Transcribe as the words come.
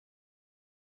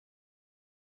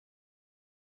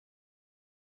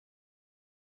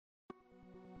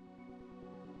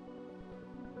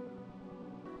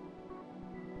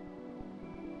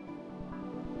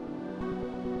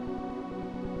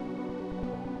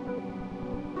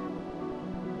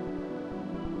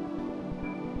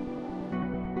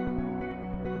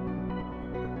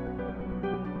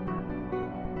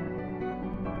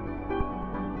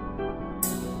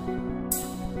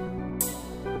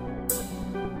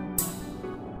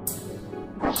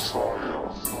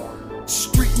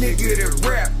Street nigga that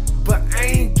rap, but I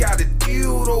ain't got a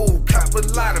deal though. Cop a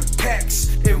lot of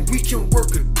packs, and we can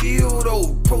work a deal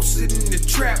though. Posted in the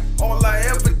trap, all I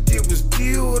ever did was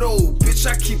deal though. Bitch,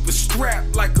 I keep a strap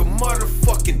like a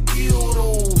motherfucking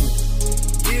dildo.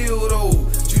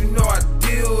 Dildo, you know I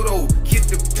deal though. Get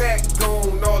the pack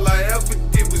gone, all I ever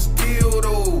did was deal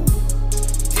though.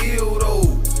 Deal though,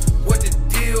 what the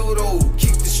deal though?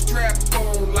 Keep the strap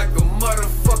on like a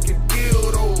motherfucking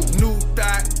dildo. New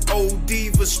thought, old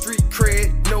diva, street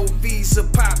cred, no visa,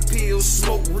 pop pills,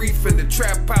 smoke reef in the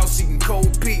trap house, eating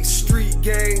cold peas. Street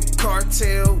gang,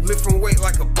 cartel, lifting weight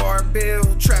like a barbell,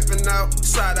 trapping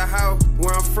outside the house.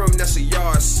 Where I'm from, that's a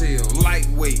yard sale.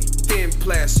 Lightweight, thin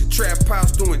plastic, trap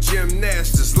house doing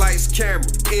gymnastics, lights, camera,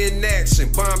 in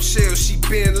action, bombshell, she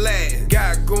been Latin.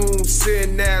 Got goons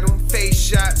sitting at them, face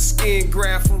shot, skin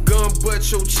graph them, gun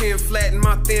butt your chin flatten,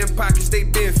 my thin pockets they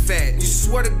been fat. You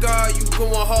swear to God you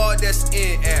going hard, that's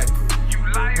inaccurate.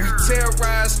 We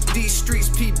terrorize these streets,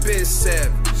 P been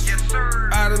savage. Yes, sir.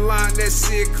 Out of line, that's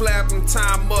it, clapping,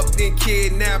 time up, then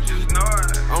kidnap them.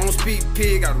 I don't speak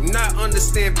pig, I do not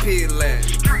understand pig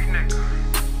language. Street nigga.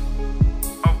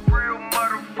 A real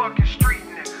motherfucking street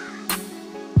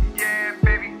nigga. Yeah,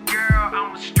 baby girl,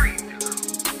 I'm a street nigga.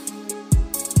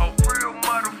 A real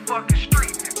motherfucking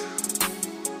street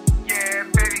nigga. Yeah,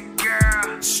 baby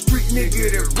girl. Street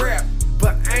nigga that rap,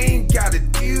 but I ain't got a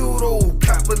deal though.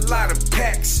 Cop a lot of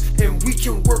packs, and we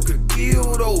can work a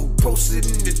deal though. Posted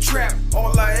in the trap,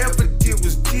 all I ever did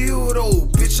was deal though.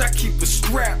 Bitch, I keep a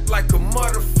strap like a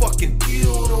motherfucking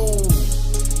dildo.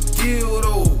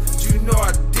 Dildo, you know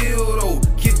I deal though.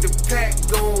 Get the pack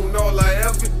gone, all I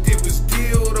ever did was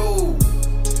deal though.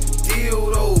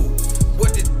 Deal though,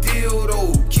 what the deal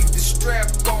though? Keep the strap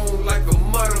on like a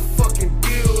motherfucking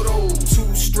dildo.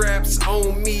 Two straps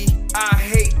on me, I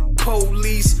hate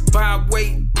police, by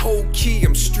weight, whole key,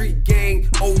 I'm street gang,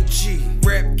 OG,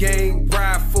 rap gang,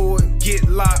 ride for it, get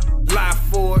locked, lie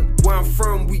for it. Where I'm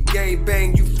from, we gang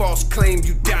bang, you false claim,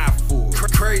 you die for it.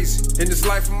 Crazy, in this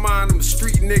life of mine, I'm a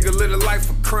street nigga, live a life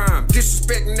of crime.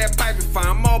 Disrespecting that pipe and fine,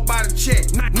 I'm all by the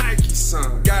check, Nike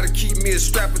son. Gotta keep me a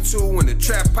strap or two in the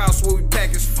trap house where we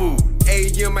package food.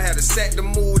 AM, I had to set the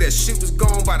mood, that shit was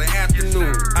gone by the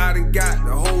afternoon. I done got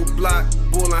the whole block,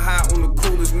 boiling hot on the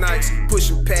coolest nights,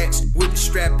 pushing packs with the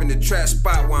strap in the trap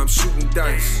spot while I'm shooting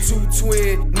dice. Two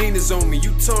twin Ninas on me,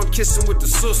 you tongue kissing with the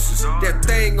sisters. That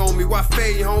thing on me, why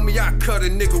fade, homie? I cut a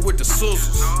nigga with the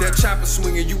scissors. That chopper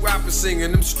swinging, you opera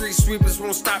singing. Them street sweepers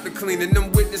won't stop it cleaning.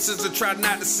 Them witnesses will try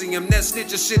not to see him. That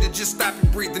snitcher shit'll just stop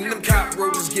it breathing. Them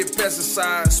cockroaches get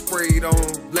pesticides sprayed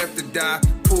on, left to die.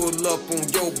 Pull up on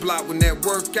your block when that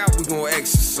work out, we gon'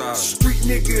 exercise. Street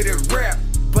nigga that rap,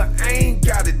 but I ain't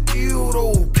got a deal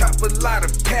though. Cop a lot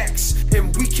of packs,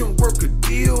 and we can work a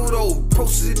deal though.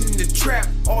 Posted in the trap,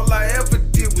 all I ever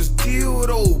did was deal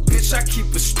though. Bitch, I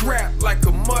keep a strap